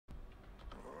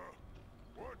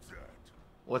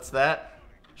What's that?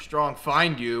 Strong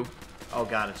find you. Oh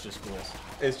god, it's just ghouls.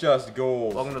 It's just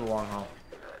ghouls. Welcome to the long haul.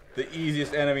 The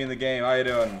easiest enemy in the game. How you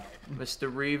doing?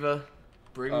 Mr. Reva,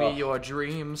 bring me your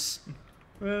dreams.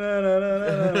 Oh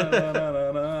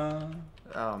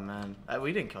man,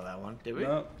 we didn't kill that one, did we?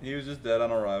 No, he was just dead on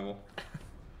arrival.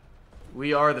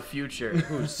 We are the future.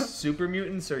 Who's super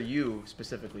mutants or you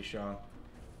specifically, Sean?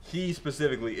 He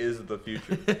specifically is the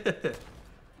future.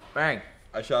 Bang.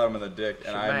 I shot him in the dick,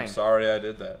 and Shebang. I'm sorry I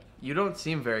did that. You don't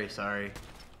seem very sorry.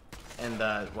 And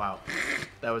wow,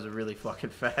 that was really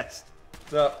fucking fast.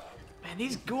 What's up? Man,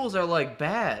 these ghouls are like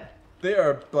bad. They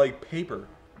are like paper.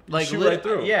 You Like shoot right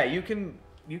through. Yeah, you can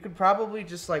probably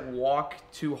just like walk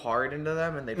too hard into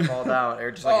them and they fall down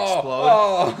or just like explode.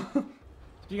 Oh.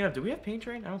 Speaking of, do we have paint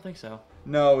train? I don't think so.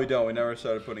 No, we don't. We never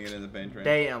started putting it in the paint train.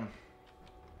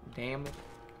 Damn.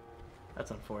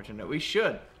 That's unfortunate. We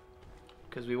should,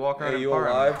 because we walk around. Hey, in you bar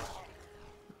alive?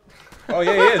 Oh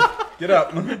yeah, he is. Get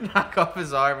up. Knock off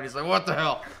his arm and he's like, "What the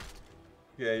hell?"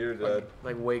 Yeah, you're dead.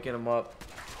 Like waking him up.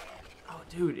 Oh,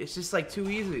 dude, it's just like too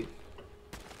easy.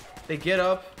 They get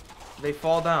up, they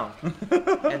fall down,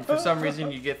 and for some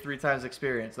reason you get 3 times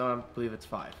experience. No, I believe it's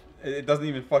 5. It doesn't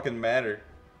even fucking matter.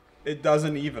 It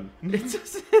doesn't even. It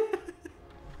doesn't.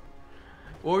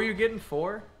 What were you getting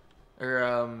for? Or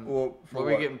Well, what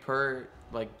were you getting per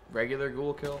like regular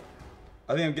ghoul kill?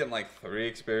 I think I'm getting like 3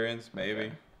 experience, maybe.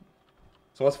 Okay.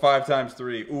 So what's 5 times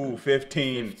 3? Ooh,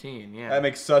 15. 15, yeah. That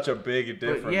makes such a big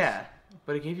difference. But, yeah,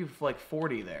 but it gave you like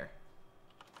 40 there.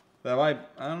 That might,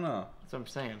 I don't know. That's what I'm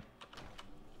saying.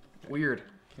 Weird.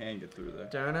 Can't get through there.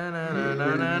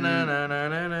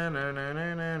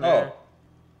 Oh.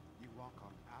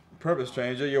 Purpose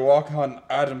changer, you walk on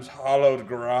Adam's hallowed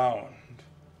ground.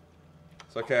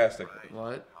 Sarcastic.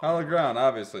 What? Hallowed ground,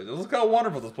 obviously. Just look how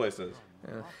wonderful this place is.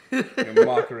 Yeah. Your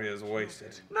mockery is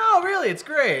wasted. No, really, it's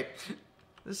great.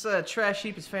 This trash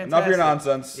heap is fantastic. Enough of your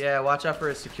nonsense. Yeah, watch out for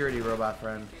his security robot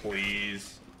friend.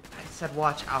 Please. I said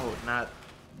watch out, not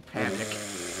panic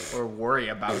or worry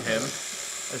about him.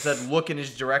 I said look in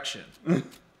his direction. They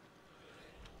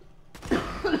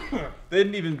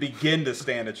didn't even begin to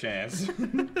stand a chance.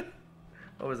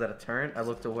 What was that, a turn? I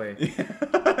looked away.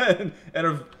 and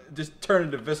it just turned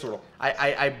into visceral.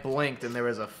 I blinked and there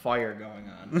was a fire going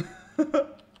on.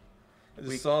 I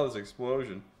just saw this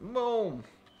explosion. Boom.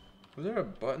 Was there a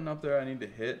button up there I need to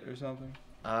hit or something?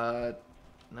 No,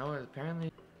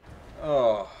 apparently.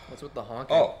 Oh. What's with the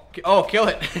honking? Oh, kill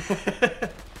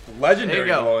it. Legendary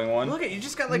glowing one. Look at you,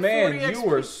 just got like Man, 40 you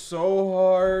were so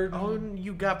hard. Oh,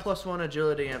 you got +1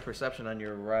 agility and perception on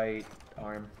your right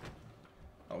arm.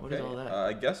 Okay. What is all that?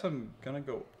 I guess I'm gonna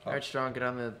go up. All right, Strong, get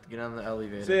on the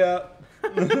elevator. See ya.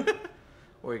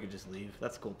 Or you could just leave.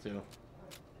 That's cool too.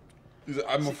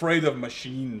 I'm afraid of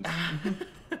machines.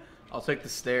 I'll take the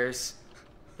stairs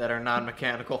that are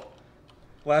non-mechanical.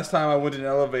 Last time I went in an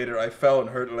elevator, I fell and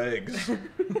hurt legs.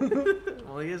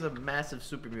 Well, he is a massive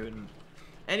super mutant.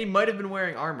 And he might have been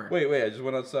wearing armor. Wait, I just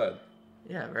went outside.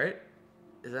 Yeah, right?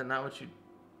 Is that not what you...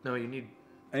 No, you need...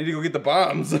 I need to go get the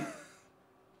bombs.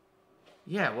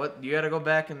 Yeah, what? You gotta go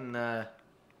back and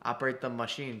operate the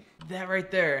machine. That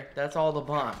right there, that's all the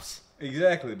bombs.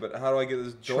 Exactly, but how do I get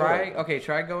this door?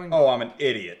 Try going... Oh, I'm an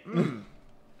idiot.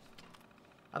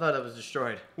 I thought that was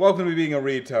destroyed. Welcome to being a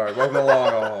retard. Welcome to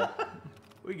Long Haul.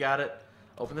 We got it.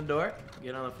 Open the door.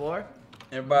 Get on the floor.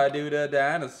 Everybody do the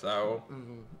dinosaur.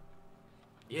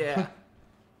 Yeah.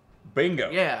 Bingo.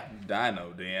 Yeah.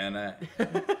 Dino DNA.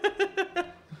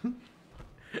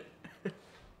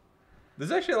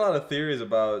 There's actually a lot of theories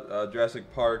about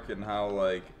Jurassic Park and how,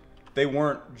 like, they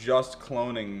weren't just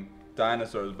cloning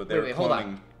dinosaurs, but they were cloning... Hold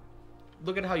on.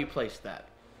 Look at how you placed that.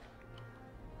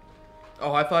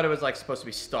 Oh, I thought it was, like, supposed to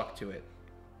be stuck to it.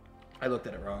 I looked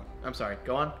at it wrong. I'm sorry.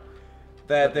 Go on.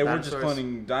 That they weren't just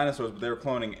cloning dinosaurs, but they were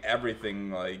cloning everything,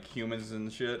 like humans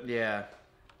and shit. Yeah.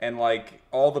 And, like,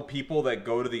 all the people that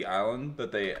go to the island,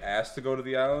 that they ask to go to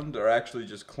the island, are actually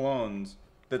just clones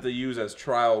that they use as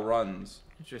trial runs.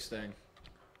 Interesting.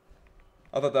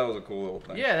 I thought that was a cool little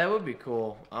thing. Yeah, that would be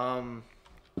cool. I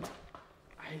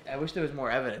wish there was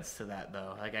more evidence to that,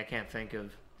 though. Like, I can't think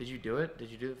of... Did you do it?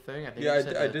 Did you do the thing? I think yeah,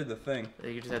 I did the thing. I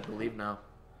think you just had to leave now.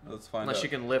 Let's find out. Unless you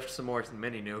can lift some more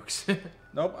mini nukes.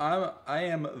 Nope, I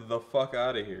am the fuck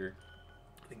out of here.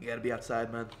 I think you gotta be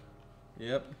outside, man.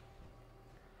 Yep.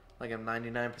 Like, I'm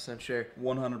 99% sure.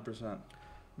 100%.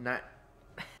 Not...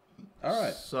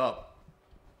 Alright. Sup?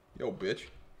 Yo, bitch.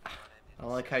 I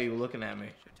don't like how you looking at me.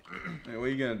 Hey, what are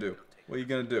you gonna do? What are you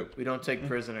gonna do? We don't take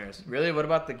prisoners. Really? What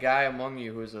about the guy among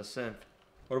you who's a synth?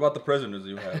 What about the prisoners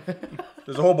you have?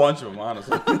 There's a whole bunch of them,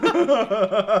 honestly.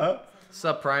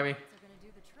 Sup, Primey?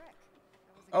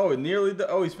 Oh, nearly.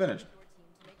 Oh, he's finished.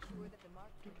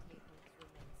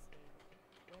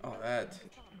 Oh,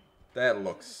 that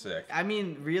looks sick. I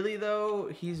mean, really though,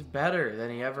 he's better than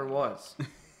he ever was.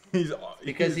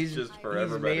 Because he's just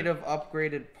forever he's made better. of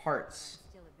upgraded parts.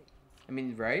 I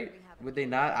mean, right? Would they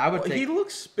not? I would take. He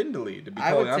looks spindly, to be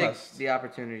I would totally take honest. the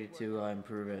opportunity to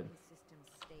improve it.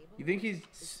 You think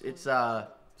it's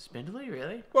spindly,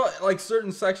 really? Well, like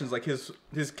certain sections, like his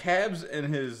calves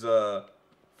and his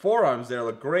forearms there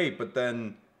look great, but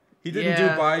then he didn't do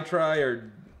bi-tri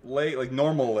or leg, like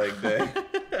normal leg day.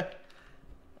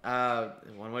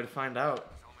 One way to find out.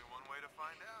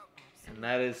 And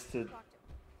that is to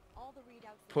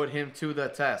put him to the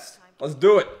test. Let's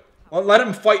do it. Well, let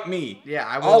him fight me. Yeah,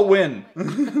 I'll win.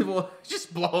 We'll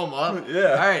just blow him up. Yeah.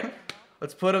 All right.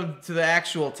 Let's put him to the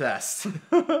actual test.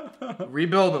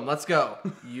 Rebuild him. Let's go.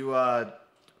 You, Oh.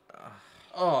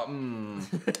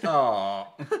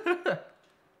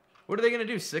 What are they going to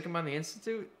do? Stick him on the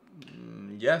Institute?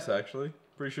 Yes, actually.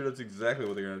 Pretty sure that's exactly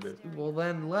what they're going to do. Well,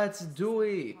 then let's do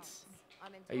it.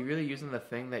 Are you really using the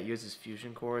thing that uses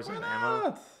fusion cores and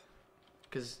ammo?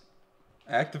 Because...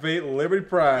 Activate Liberty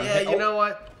Prime. Yeah, you know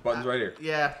what? Button's right here.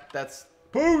 Yeah, that's...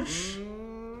 Push!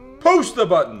 Push the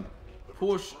button!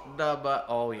 Push the button.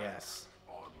 Oh, yes.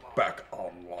 Back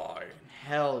online.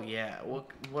 Hell yeah.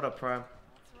 What a Prime.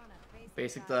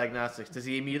 Basic diagnostics. Does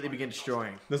he immediately begin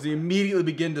destroying? Does he immediately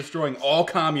begin destroying all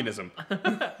communism?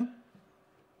 Alright,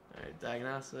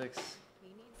 diagnostics.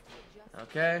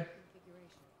 Okay.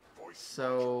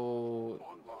 So...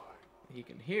 He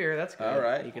can hear. That's good.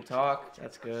 Alright. He can talk.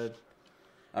 That's good.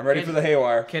 I'm ready for the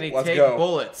haywire. Can he Let's take go.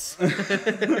 bullets?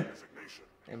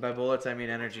 And by bullets, I mean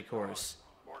energy cores.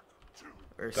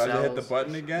 Or Got to hit the cells.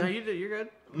 button again? No, you did. You're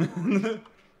good.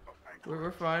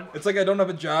 We're fine. It's like I don't have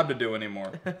a job to do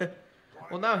anymore.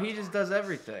 Well, no, he just does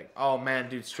everything. Oh, man,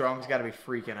 dude, Strong's got to be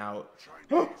freaking out.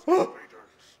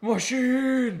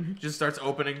 Machine! Just starts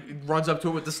opening, runs up to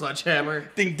it with the sledgehammer.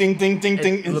 Ding, ding, ding, ding,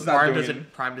 ding. The It's not doing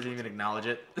Prime doesn't even acknowledge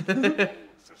it.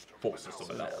 Full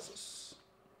system analysis.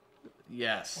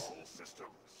 Yes.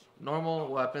 Normal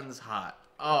weapons hot.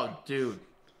 Oh, dude.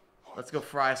 Let's go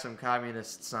fry some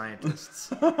communist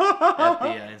scientists at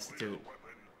the Institute.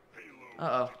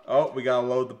 Uh-oh. Oh, we gotta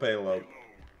load the payload.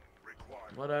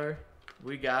 Whatever.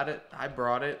 We got it. I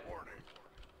brought it.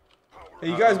 Hey,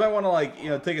 you guys might want to, like,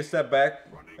 take a step back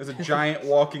as a giant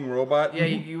walking robot. Yeah,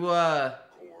 he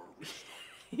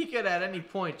could at any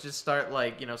point just start,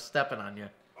 like, stepping on you.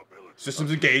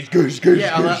 Systems engaged. Gosh, gosh,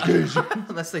 Yeah, gosh, gosh.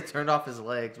 unless they turned off his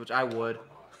legs, which I would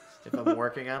if I'm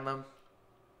working on them.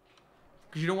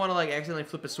 Because you don't want to, like, accidentally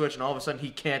flip a switch and all of a sudden he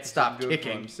can't stop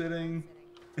kicking. I'm sitting.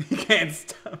 He can't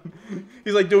stop.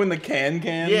 He's, like, doing the can.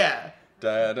 Yeah.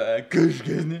 Da, da, gosh, gosh.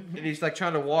 And he's, like,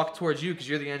 trying to walk towards you because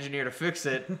you're the engineer to fix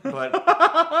it,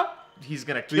 but he's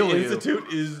going to kill you. The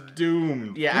Institute is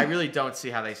doomed. Yeah, I really don't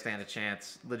see how they stand a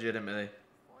chance, legitimately.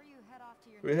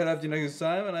 We head off to your next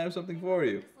assignment. I have something for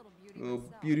you. A little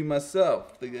beauty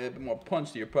myself. Think I have a bit more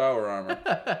punch to your power armor.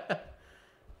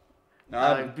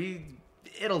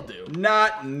 It'll do.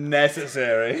 Not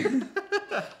necessary.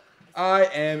 I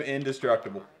am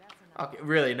indestructible. Okay,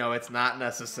 really, no, it's not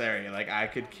necessary. Like, I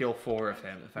could kill 4 of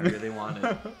him if I really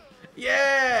wanted.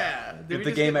 Yeah! If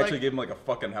the game actually gave him, like, a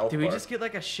fucking health Did bar. we just get,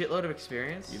 like, a shitload of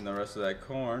experience? Eating the rest of that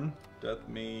corn. Death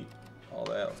meat. All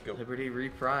that. Let's go. Liberty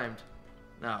reprimed.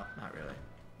 No, not really.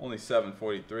 Only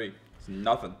 743. It's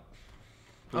nothing.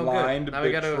 Oh, Blind good. Now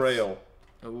we gotta- betrayal.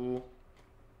 Ooh.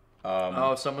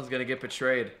 Oh, Someone's gonna get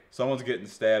betrayed. someone's getting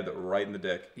stabbed right in the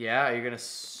dick. Yeah, you're gonna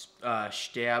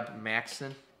stab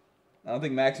Maxon? I don't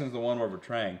think Maxon's the one we're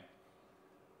betraying.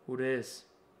 Who it is?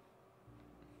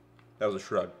 That was a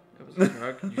shrug. It was a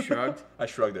shrug? You shrugged? I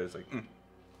shrugged it. It's like,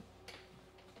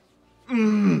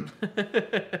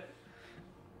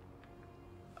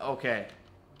 Okay.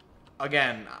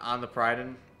 Again, on the Pride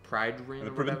ring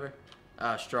or whatever.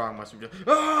 Strong must have just...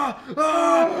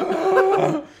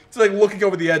 it's like looking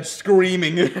over the edge,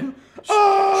 screaming.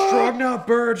 Strong no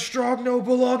bird, strong no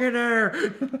belong in there.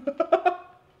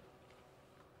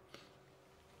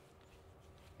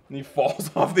 And he falls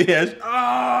off the edge.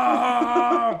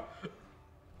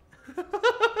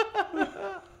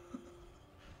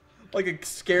 Like a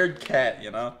scared cat,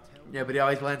 Yeah, but he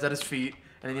always lands at his feet,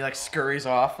 and then he like scurries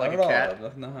off like a Not at all. cat.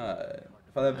 Nothing to hide.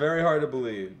 I find that very hard to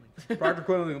believe. Proctor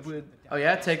Quinlan completed. Oh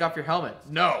yeah, take off your helmet.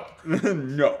 No.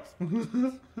 No.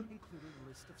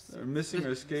 They're missing or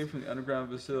escaped from the underground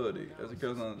facility. As it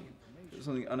goes on,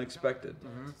 something unexpected.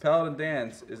 Paladin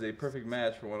Dance is a perfect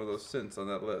match for one of those synths on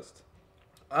that list.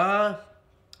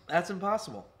 That's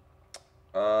impossible.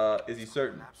 Is he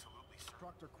certain? Absolutely.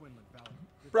 Proctor Quinlan, Valor.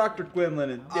 Proctor Quinlan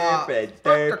is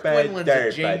Dr. Quinlan's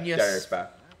a genius.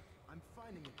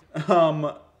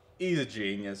 He's a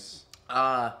genius.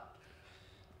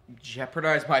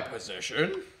 Jeopardize my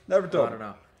position? Never told me. I don't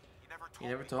know. He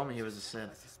never told me he was a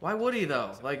synth. Why would he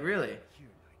though? Like really?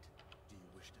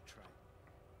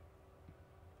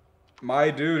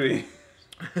 My duty.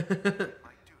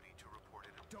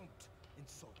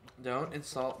 Don't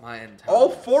insult my intelligence. All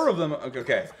 4 of them.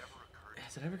 Okay.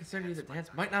 Has it ever considered he's a dance?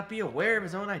 Might not be aware of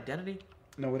his own identity.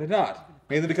 No, it is not.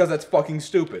 Mainly because that's fucking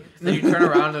stupid. Then you turn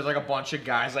around and there's like a bunch of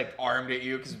guys like armed at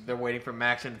you because they're waiting for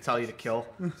Maxon to tell you to kill.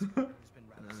 And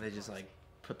then they just like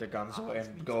put their guns away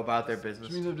and go about their business.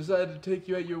 Which means I've decided to take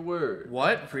you at your word.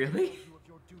 What? Really?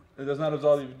 It does not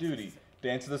absolve you of duty.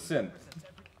 Dance to the synth.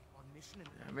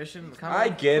 Mission. I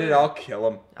get it. I'll kill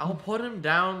him. I'll put him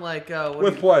down like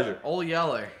with pleasure. Old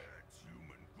Yeller.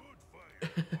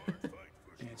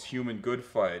 It's human good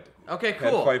fight. Okay,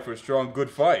 cool. Head fight for a strong good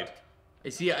fight. I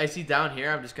see down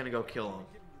here. I'm just gonna go kill him.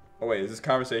 Oh wait, is this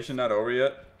conversation not over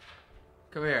yet?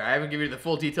 Come here. I haven't given you the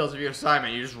full details of your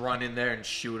assignment. You just run in there and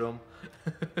shoot him.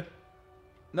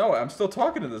 No, I'm still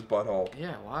talking to this butthole.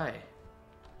 Yeah, why?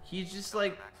 He's just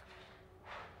like.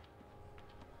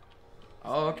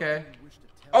 Oh, okay.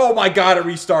 Oh my god, it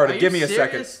restarted. Give me a serious?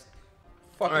 second.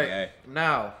 Fucking right,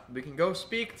 now, we can go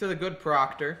speak to the good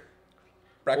proctor.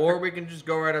 Proctor. Or we can just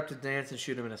go right up to Dance and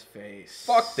shoot him in his face.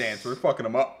 Fuck Dance, we're fucking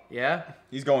him up. Yeah?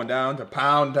 He's going down to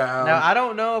pound down. Now, I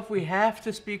don't know if we have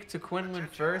to speak to Quinlan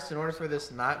first in order for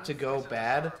this not to go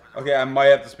bad. Okay, I might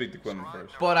have to speak to Quinlan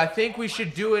first. But I think we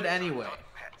should do it anyway.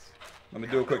 Let me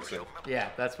do a quick save. Yeah,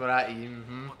 that's what I...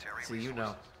 So you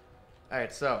know.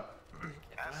 Alright, so...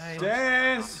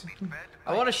 Dance!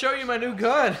 I want to show you my new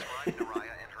gun.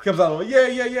 Comes out,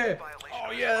 yeah.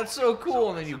 Oh yeah, that's so cool.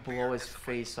 And then you blow his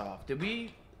face off. Did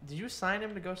you assign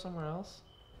him to go somewhere else?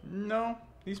 No,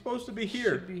 he's supposed to be He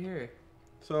here. should be here.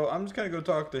 So I'm just gonna go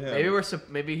talk to him.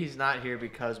 Maybe he's not here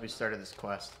because we started this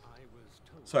quest.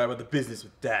 Sorry about the business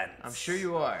with Dance. I'm sure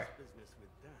you are.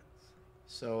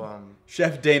 So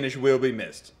Chef Danish will be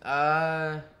missed.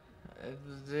 yeah,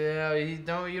 you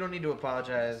don't need to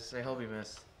apologize. He'll be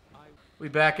missed. We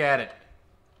back at it.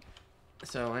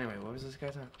 So anyway, what was this guy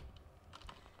talking?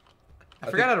 I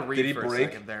forgot how to read for a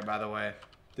second there, by the way.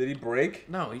 Did he break?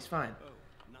 No, he's fine.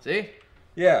 See?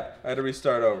 Yeah, I had to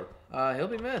restart over. He'll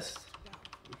be missed.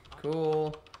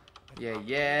 Cool.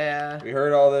 Yeah. We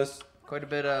heard all this. Quite a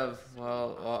bit of,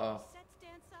 well, uh-oh.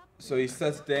 So he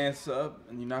sets Dance up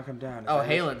and you knock him down. Oh,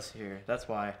 Halen's here. That's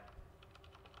why.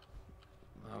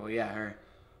 Oh, yeah, her.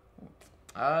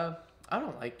 I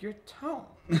don't like your tone.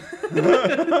 I don't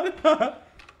like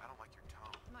your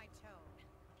tone. My tone.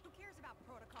 Who cares about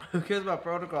protocol? Who cares about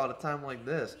protocol at a time like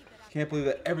this? Can't believe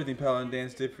that everything Paladin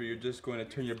Dance did for you, you're just going to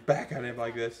turn your back on him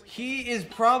like this. He is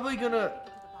probably gonna...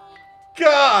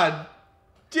 God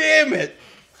damn it!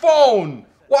 Phone!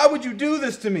 Why would you do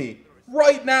this to me?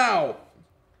 Right now!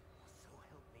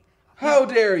 How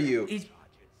dare you? He's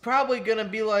probably gonna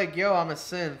be like, yo, I'm a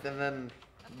synth, and then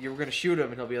you're gonna shoot him,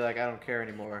 and he'll be like, I don't care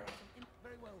anymore.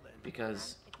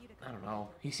 Because, I don't know.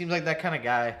 He seems like that kind of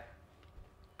guy.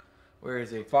 Where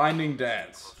is he? Finding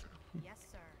Dance. Yes,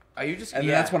 sir. Are you just... And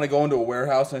then that's when I go into a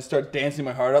warehouse and I start dancing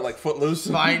my heart out like Footloose.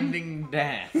 Finding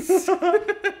Dance.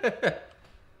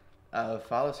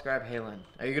 Follow Scribe Halen.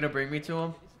 Are you gonna bring me to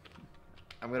him?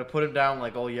 I'm gonna put him down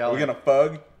like old Yeller. Are we gonna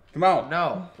fug? Come on.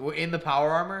 No. In the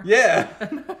power armor? Yeah.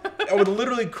 I would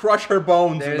literally crush her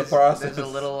bones in the process. There's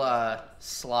a little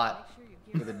slot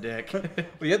for the dick.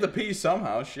 But you have to pee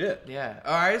somehow, shit. Yeah.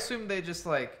 Or I assume they just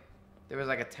like, there was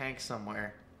like a tank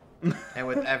somewhere. And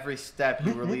with every step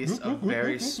you release a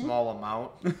very small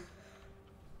amount.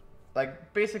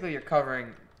 Like basically you're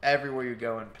covering everywhere you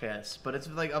go in piss. But it's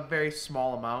like a very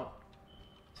small amount.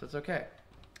 So it's okay.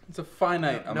 It's a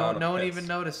finite amount of No one piss. even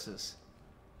notices.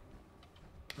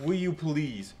 Will you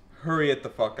please hurry it the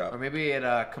fuck up? Or maybe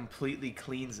it completely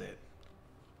cleans it.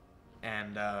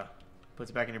 And puts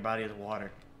it back in your body as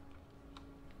water.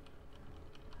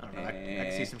 I don't know. I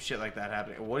can see some shit like that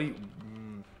happening. What do you...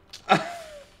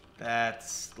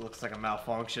 That looks like a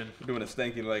malfunction. You're doing a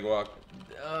stanky leg walk.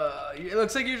 It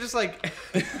looks like you're just like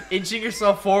inching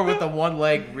yourself forward with the one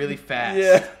leg really fast.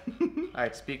 Yeah.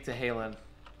 Alright, speak to Halen.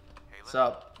 What's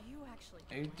up? Do you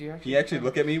actually... Do you Can you actually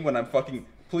look at me when I'm fucking...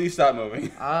 Please stop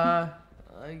moving. I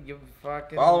give a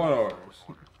fucking... Following orders.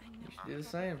 You should do the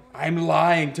same. I'm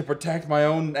lying to protect my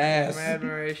own ass. My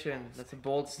admiration. That's a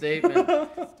bold statement.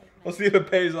 We'll see if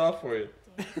it pays off for you.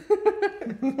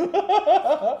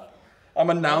 I'm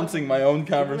announcing my own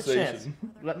Give him a chance.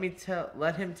 conversation.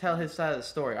 Let him tell his side of the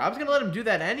story. I was gonna let him do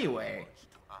that anyway.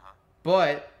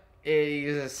 But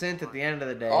He's a synth at the end of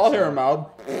the day. I'll hear him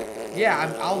out.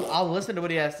 Yeah, I'll listen to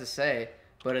what he has to say,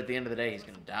 but at the end of the day, he's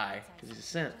gonna die because he's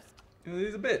a synth.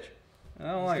 He's a bitch. I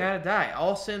don't He's like gotta it. die.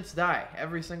 All synths die.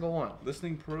 Every single one.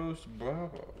 Listening post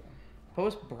Bravo.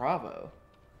 Post Bravo.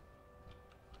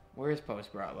 Where's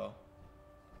Post Bravo?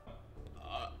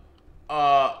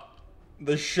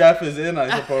 The chef is in,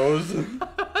 I suppose.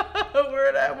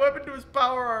 Where that weapon to his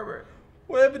power armor?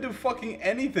 What happened to fucking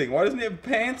anything? Why doesn't he have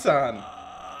pants on?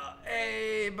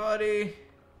 Hey, buddy.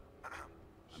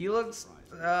 He looks.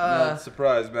 Not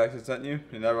surprised Max had sent you.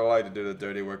 He never liked to do the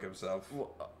dirty work himself.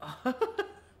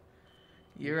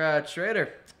 You're a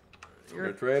traitor. You're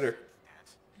a traitor.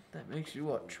 That makes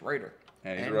you a traitor.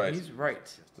 And he's right. He's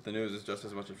right. But the news is just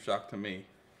as much of a shock to me.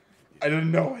 I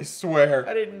didn't know, I swear.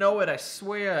 I didn't know it, I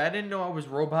swear. I didn't know I was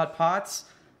robot Potts.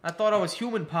 I thought I was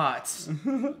human Potts. If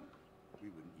it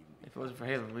wasn't for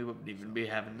him, we wouldn't even be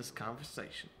having this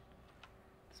conversation.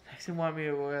 Does Maxon want me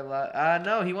to wear a lot?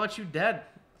 No, he wants you dead.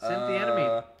 Synth the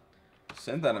enemy.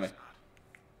 Synth enemy.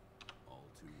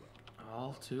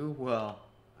 All too well.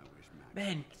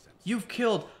 Man, you've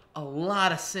killed a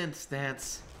lot of synths,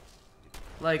 Dance.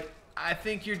 Like, I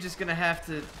think you're just gonna have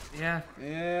to, yeah.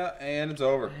 Yeah, and it's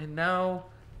over. And now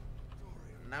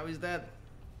he's dead.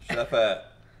 Chef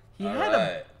hat. He had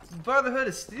a Brotherhood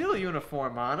of Steel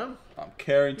uniform on him. I'm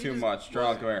carrying too much.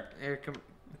 Charles, come here. Here, come.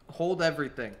 Hold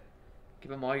everything.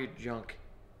 Give him all your junk.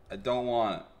 I don't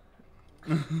want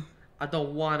it. I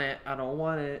don't want it. I don't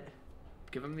want it.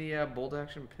 Give him the bolt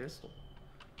action pistol.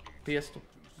 Pistol.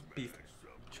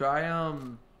 Try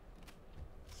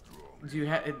Do you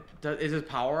have? Is his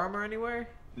power armor anywhere?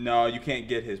 No, you can't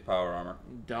get his power armor.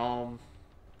 Dome.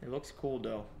 It looks cool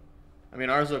though. I mean,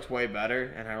 ours looks way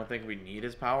better, and I don't think we need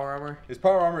his power armor. His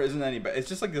power armor isn't any better. It's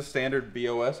just like the standard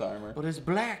BOS armor. But it's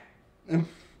black.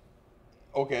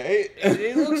 Okay.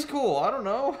 It looks cool. I don't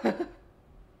know.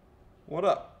 What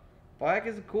up? Black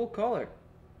is a cool color.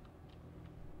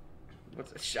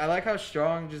 I like how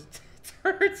Strong just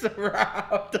turns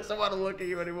around. Doesn't want to look at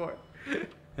you anymore.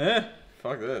 Eh?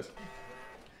 Fuck this.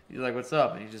 He's like, what's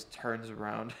up? And he just turns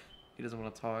around. He doesn't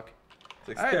want to talk. It's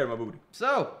like, stare at my booty.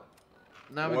 So,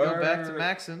 now we go back to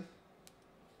Maxon.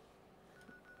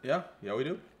 Yeah, we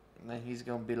do. And then he's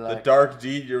going to be like... The dark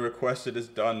deed you requested is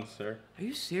done, sir. Are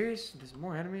you serious? There's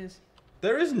more enemies?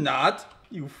 There is not,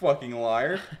 you fucking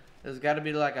liar. There's got to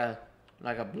be like a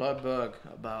blood bug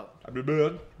about... I'd be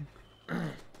bad.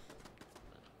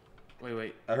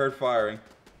 Wait. I heard firing.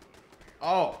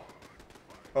 Oh,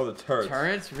 the turrets.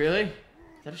 turrets? Really? Is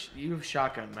that you have a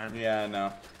shotgun, man. Yeah, I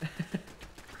know.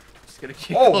 Just gonna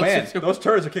keep Oh, man, those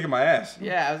turrets are kicking my ass.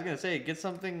 Yeah, I was gonna say, get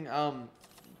something,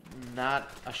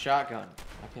 not a shotgun.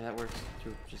 Okay, that works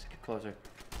too. Just get closer.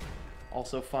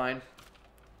 Also fine.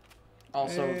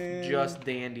 Also, And just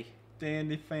dandy.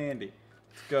 Dandy fandy.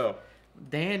 Let's go.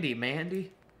 Dandy,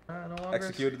 Mandy. No longer.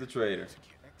 Executed the traitor.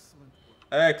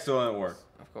 Excellent work.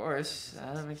 Of course.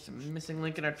 That makes a missing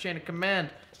link in our chain of command,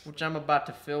 which I'm about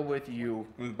to fill with you.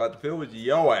 I'm about to fill with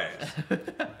yo ass.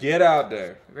 Get out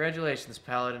there. Congratulations,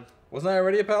 Paladin. Wasn't I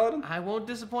already a paladin? I won't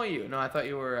disappoint you. No, I thought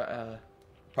you were,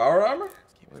 Power armor?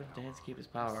 where did Dance keep his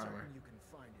power armor?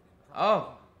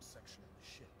 Oh.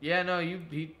 Yeah, no, you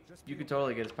could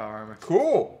totally get his power armor.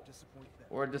 Cool.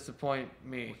 Or disappoint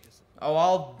me. Oh,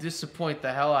 I'll disappoint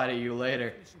the hell out of you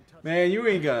later. Man, you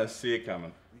ain't gonna see it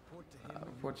coming.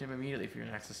 Report to him immediately for your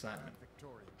next assignment.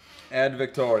 Ad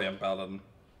Victoriam, paladin.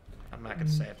 I'm not gonna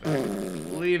say it, but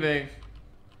leaving.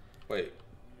 Wait.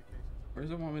 Where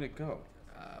does it want me to go?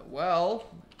 Well,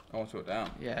 I want to go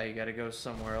down. yeah, you gotta go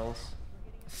somewhere else.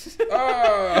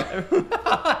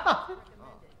 Ah!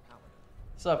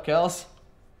 What's up, Kels?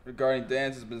 Regarding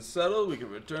dance has been settled, we can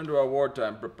return to our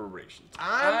wartime preparations.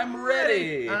 I'm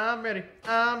ready. I'm ready.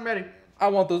 I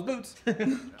want those boots.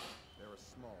 They're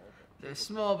a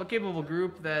small but capable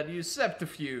group that use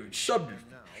subterfuge. Subterfuge.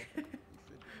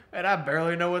 And I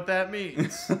barely know what that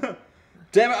means.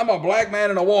 Damn it, I'm a black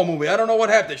man in a war movie. I don't know what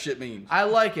half this shit means. I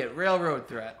like it. Railroad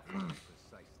threat.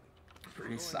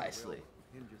 Precisely.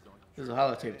 There's a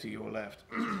holotape to your left.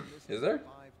 Is there?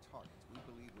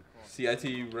 CIT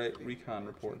recon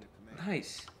report.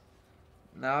 Nice.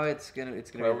 Now it's gonna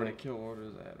Priority be kill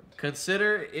orders added.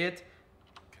 Consider it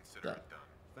done.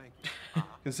 Thank you.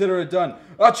 Consider it done.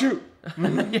 Achoo!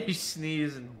 You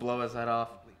sneeze and blow his head off.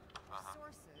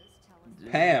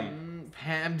 Pam.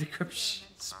 Pam decryption.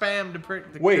 Spam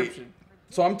decryption. Wait.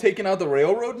 So I'm taking out the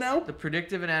railroad now? The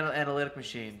predictive and analytic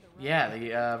machine. Yeah,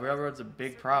 the railroad's a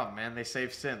big problem, man. They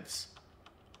save synths.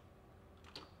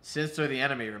 Synths are the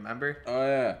enemy, remember? Oh,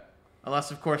 yeah.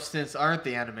 Unless, of course, synths aren't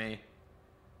the enemy.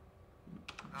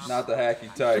 Not the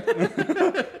hacky type.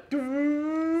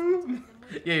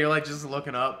 Yeah, you're like just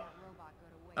looking up.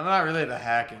 I'm not really the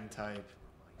hacking type.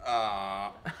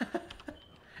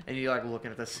 And you're like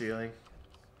looking at the ceiling.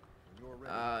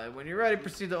 When you're ready,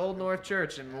 proceed to Old North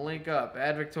Church and link up.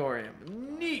 Ad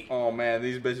Victorium. Neat. Oh man,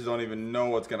 these bitches don't even know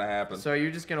what's gonna happen. So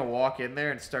you're just gonna walk in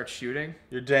there and start shooting?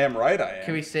 You're damn right I am.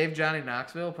 Can we save Johnny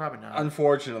Knoxville? Probably not.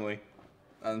 Unfortunately,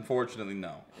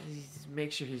 no.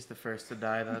 Make sure he's the first to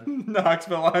die then.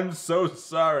 Knoxville, I'm so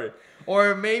sorry.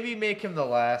 Or maybe make him the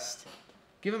last.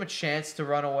 Give him a chance to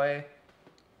run away.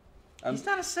 He's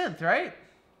not a synth, right?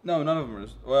 No, none of them are.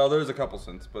 Well, there's a couple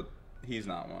synths, but he's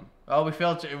not one. Oh, we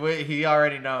failed. He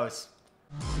already knows.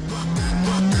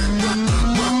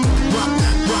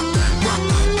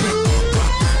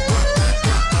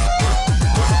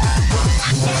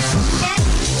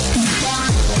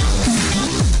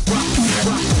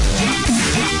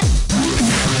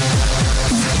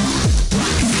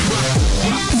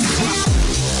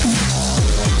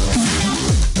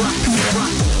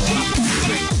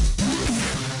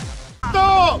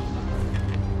 Stop!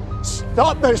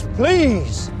 Stop this,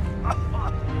 please!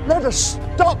 Let us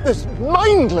stop this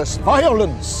mindless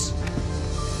violence!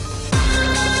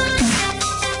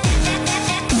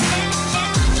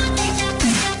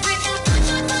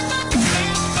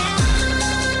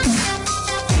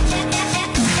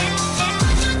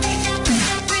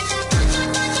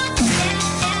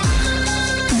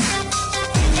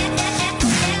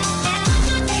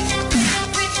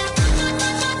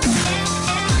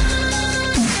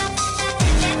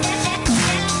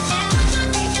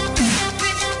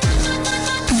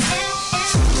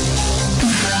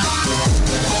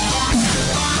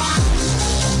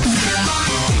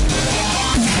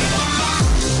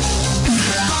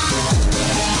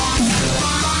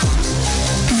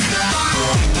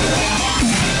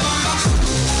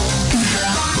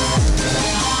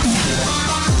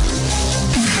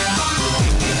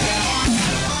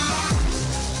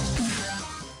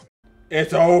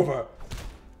 It's over.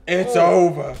 It's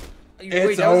over.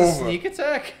 Wait, that was a sneak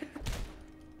attack?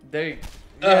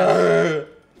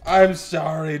 I'm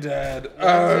sorry, Dad.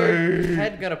 When's her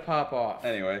head gonna pop off?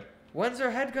 Anyway. When's her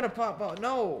head gonna pop off?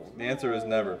 No. The answer is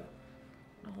never.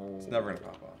 No. It's never gonna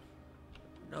pop off.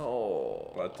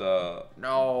 No. But,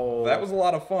 no. that was a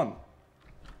lot of fun.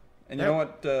 And you know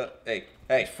what, hey.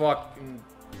 Fucking.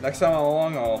 Next time I'm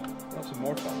along, I'll have some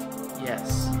more fun.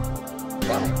 Yes.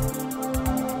 Bye.